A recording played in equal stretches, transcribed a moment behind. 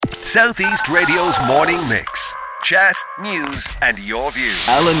Southeast Radio's morning mix. Chat, news and your views.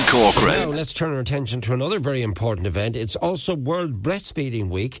 Alan Corcoran. Now let's turn our attention to another very important event. It's also World Breastfeeding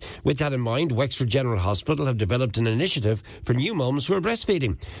Week. With that in mind, Wexford General Hospital have developed an initiative for new mums who are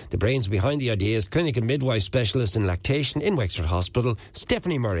breastfeeding. The brains behind the idea is clinical midwife specialist in lactation in Wexford Hospital,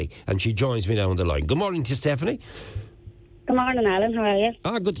 Stephanie Murray, and she joins me now on the line. Good morning to you, Stephanie. Good morning, Alan. How are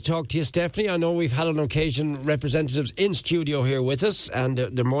you? Good to talk to you, Stephanie. I know we've had on occasion representatives in studio here with us, and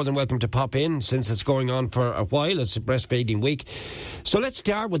they're more than welcome to pop in since it's going on for a while. It's Breastfeeding Week. So let's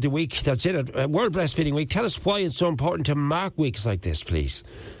start with the week that's in it. World Breastfeeding Week. Tell us why it's so important to mark weeks like this, please.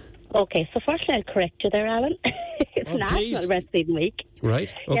 Okay, so firstly I'll correct you there, Alan. It's National Breastfeeding Week.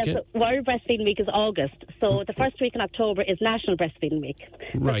 Right, okay. Yeah, so World Breastfeeding Week is August. So the first week in October is National Breastfeeding Week.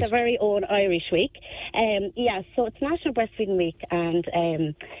 Right. It's a very own Irish week. So it's National Breastfeeding Week, and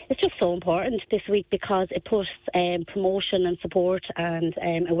it's just so important this week because it puts promotion and support and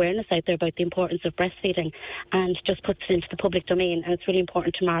awareness out there about the importance of breastfeeding, and just puts it into the public domain. And it's really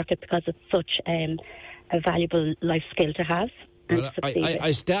important to mark it because it's such a valuable life skill to have. Well,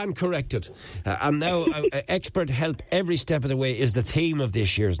 I stand corrected. And now expert help every step of the way is the theme of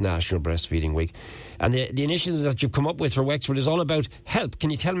this year's National Breastfeeding Week. And the initiative that you've come up with for Wexford is all about help. Can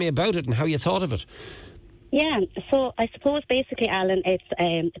you tell me about it and how you thought of it? Yeah, so I suppose basically, Alan, it's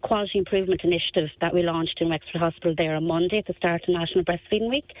a quality improvement initiative that we launched in Wexford Hospital there on Monday at the start of National Breastfeeding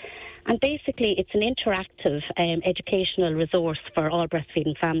Week. And basically it's an interactive educational resource for all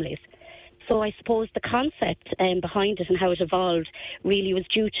breastfeeding families. So I suppose the concept behind it and how it evolved really was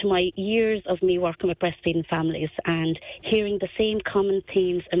due to my years of me working with breastfeeding families and hearing the same common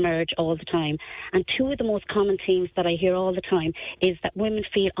themes emerge all the time. And two of the most common themes that I hear all the time is that women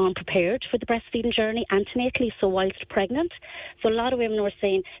feel unprepared for the breastfeeding journey antenatally, so whilst pregnant. So a lot of women were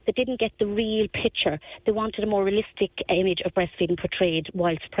saying they didn't get the real picture. They wanted a more realistic image of breastfeeding portrayed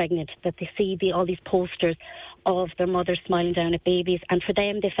whilst pregnant, that they see all these posters of their mothers smiling down at babies, and for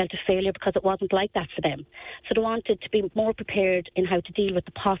them they felt a failure because it wasn't like that for them. So they wanted to be more prepared in how to deal with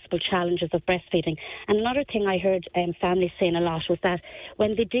the possible challenges of breastfeeding. And another thing I heard families saying a lot was that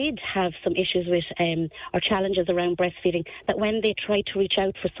when they did have some issues with or challenges around breastfeeding, that when they tried to reach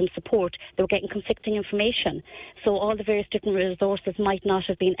out for some support, they were getting conflicting information. So all the various different resources might not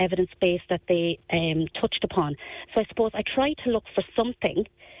have been evidence-based that they touched upon. So I suppose I tried to look for something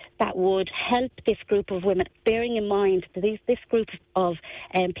that would help this group of women, bearing in mind that this group of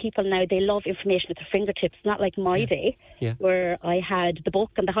people now, they love information at their fingertips, not like my day, where I had the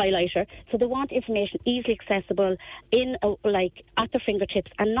book and the highlighter. So they want information easily accessible at their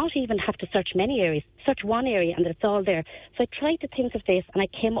fingertips, and not even have to search many areas. Search one area and it's all there. So I tried to think of this, and I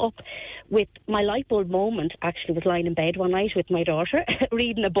came up with my light bulb moment. Actually, was lying in bed one night with my daughter,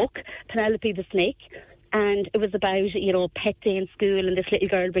 reading a book, Penelope the Snake. And it was about, pet day in school, and this little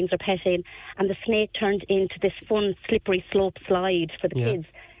girl brings her pet in, and the snake turned into this fun, slippery slope slide for the kids.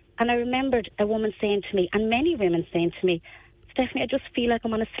 And I remembered a woman saying to me, and many women saying to me, Stephanie, I just feel like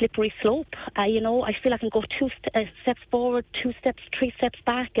I'm on a slippery slope. I feel I can go two steps forward, 2 steps, 3 steps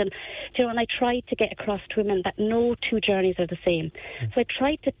back. And, and I tried to get across to women that no two journeys are the same. So I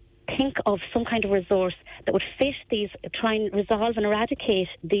tried to think of some kind of resource that would fit these, try and resolve and eradicate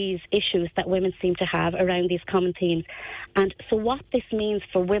these issues that women seem to have around these common themes. And so what this means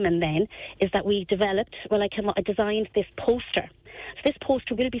for women then is that we I designed this poster. So this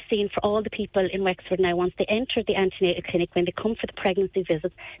poster will be seen for all the people in Wexford now. Once they enter the antenatal clinic, when they come for the pregnancy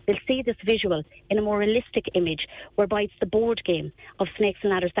visits, they'll see this visual in a more realistic image, whereby it's the board game of Snakes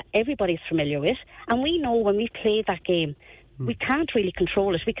and Ladders that everybody's familiar with. And we know when we play that game, we can't really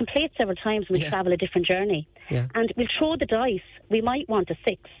control it. We can play it several times and we'll travel a different journey. Yeah. And we'll throw the dice. We might want a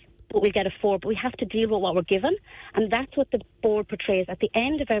 6, but we'll get a 4. But we have to deal with what we're given. And that's what the board portrays. At the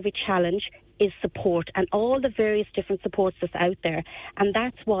end of every challenge is support, and all the various different supports that's out there. And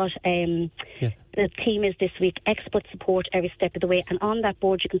that's what the theme is this week, expert support every step of the way. And on that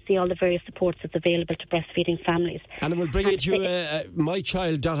board you can see all the various supports that's available to breastfeeding families. And it will bring you to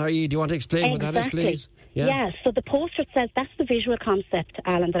mychild.ie. Do you want to explain what that is, please? Yeah, so the poster says that's the visual concept,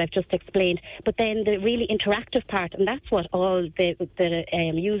 Alan, that I've just explained. But then the really interactive part, and that's what all the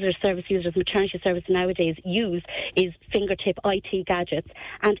service users, maternity service nowadays use, is fingertip IT gadgets.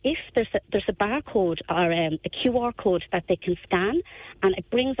 And if there's a barcode or a QR code that they can scan, and it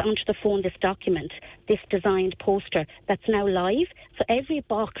brings onto the phone this document, this designed poster that's now live. So every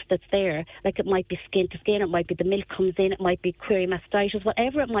box that's there, like it might be skin to skin, it might be the milk comes in, it might be query mastitis,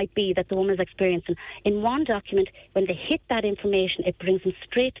 whatever it might be that the woman is experiencing, in in one document, when they hit that information, it brings them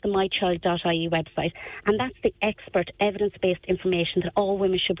straight to the mychild.ie website, and that's the expert, evidence-based information that all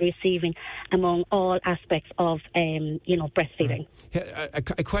women should be receiving among all aspects of, breastfeeding.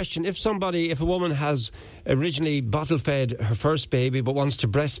 A question: if a woman has originally bottle-fed her first baby but wants to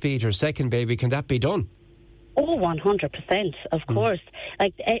breastfeed her second baby, can that be done? Oh, 100%, of course.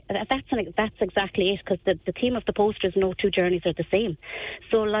 Like that's exactly it, because the theme of the poster is no two journeys are the same.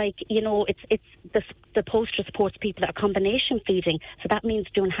 So, it's the poster supports people that are combination feeding, so that means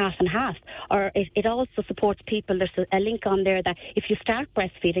doing half and half. Or it also supports people. There's a link on there that if you start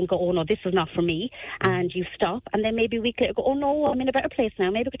breastfeeding, go, oh no, this is not for me, and you stop, and then maybe a week later go, oh no, I'm in a better place now.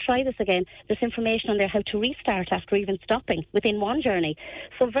 Maybe we could try this again. There's information on there how to restart after even stopping within one journey.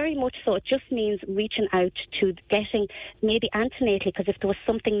 So very much so, it just means reaching out to getting maybe antenatally, because if there was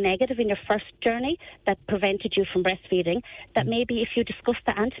something negative in your first journey that prevented you from breastfeeding, that maybe if you discuss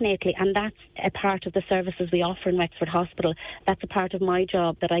that antenatally, and that's a part of the services we offer in Wexford Hospital, that's a part of my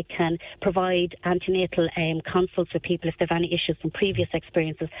job, that I can provide antenatal consults with people if they have any issues from previous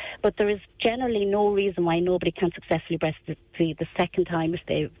experiences. But there is generally no reason why nobody can successfully breastfeed the second time if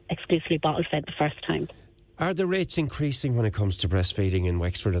they've exclusively bottle fed the first time. Are the rates increasing when it comes to breastfeeding in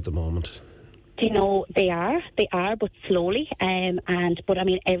Wexford at the moment? They are, but slowly. But I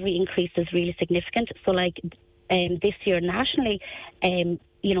mean, every increase is really significant. So, this year nationally,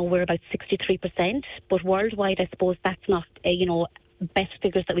 we're about 63%, but worldwide, I suppose that's not, best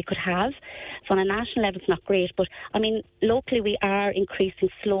figures that we could have. So on a national level, it's not great. But, I mean, locally, we are increasing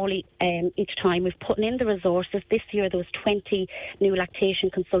slowly each time. We've put in the resources. This year, there was 20 new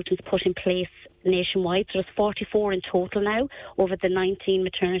lactation consultants put in place nationwide. So there's 44 in total now over the 19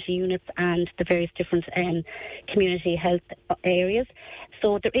 maternity units and the various different community health areas.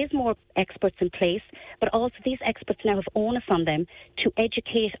 So there is more experts in place, but also these experts now have onus on them to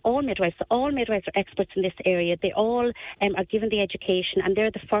educate all midwives. So all midwives are experts in this area. They all are given the education, and they're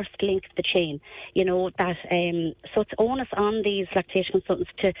the first link to the chain. So it's onus on these lactation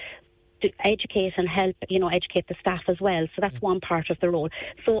consultants to educate and help, educate the staff as well. So that's one part of the role.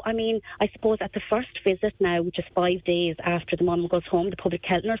 So, I mean, I suppose at the first visit now, which is 5 days after the mum goes home, the public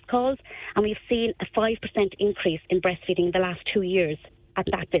health nurse calls, and we've seen a 5% increase in breastfeeding in the last 2 years at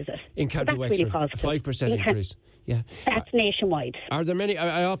that visit. In County Wexford, really positive. 5% increase. Yeah, that's nationwide. Are there many?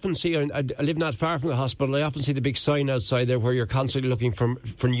 I often see. I live not far from the hospital. I often see the big sign outside there where you're constantly looking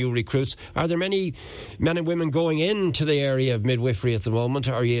for new recruits. Are there many men and women going into the area of midwifery at the moment?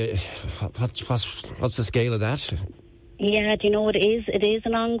 Are you? What's the scale of that? Yeah, do you know what it is? It is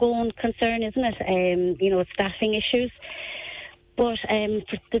an ongoing concern, isn't it? Staffing issues. But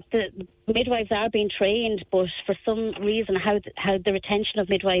the midwives are being trained, but for some reason how the retention of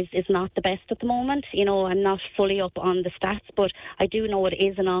midwives is not the best at the moment. I'm not fully up on the stats, but I do know it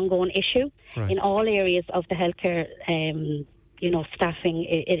is an ongoing issue in all areas of the healthcare. Staffing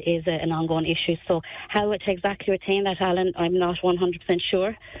it is an ongoing issue. So how to exactly retain that, Alan, I'm not 100%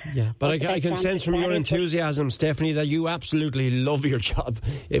 sure. Yeah, but I can sense from your enthusiasm, Stephanie, that you absolutely love your job.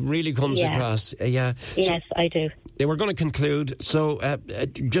 It really comes across. Yes, I do. We're going to conclude. So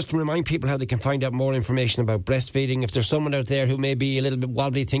just to remind people how they can find out more information about breastfeeding. If there's someone out there who may be a little bit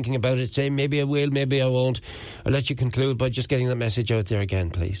wobbly thinking about it, say maybe I will, maybe I won't. I'll let you conclude by just getting the message out there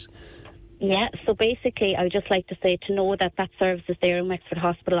again, please. Yeah, so basically I would just like to say to know that service is there in Wexford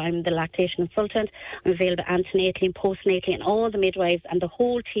Hospital. I'm the lactation consultant. I'm available antenatally and postnatally, and all the midwives and the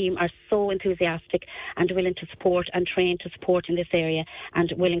whole team are so enthusiastic and willing to support and train to support in this area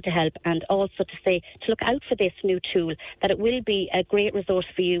and willing to help. And also to say to look out for this new tool, that it will be a great resource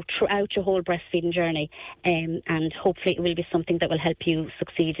for you throughout your whole breastfeeding journey, and hopefully it will be something that will help you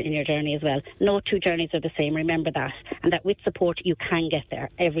succeed in your journey as well. No two journeys are the same, remember that, and that with support you can get there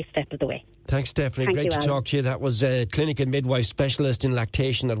every step of the way. Thanks, Stephanie. Great to talk to you. That was a clinic and midwife specialist in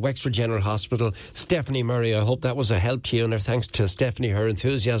lactation at Wexford General Hospital, Stephanie Murray. I hope that was a help to you, and our thanks to Stephanie. Her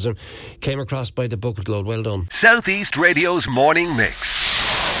enthusiasm came across by the bucket load. Well done. South East Radio's Morning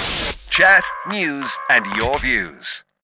Mix. Chat, news and your views.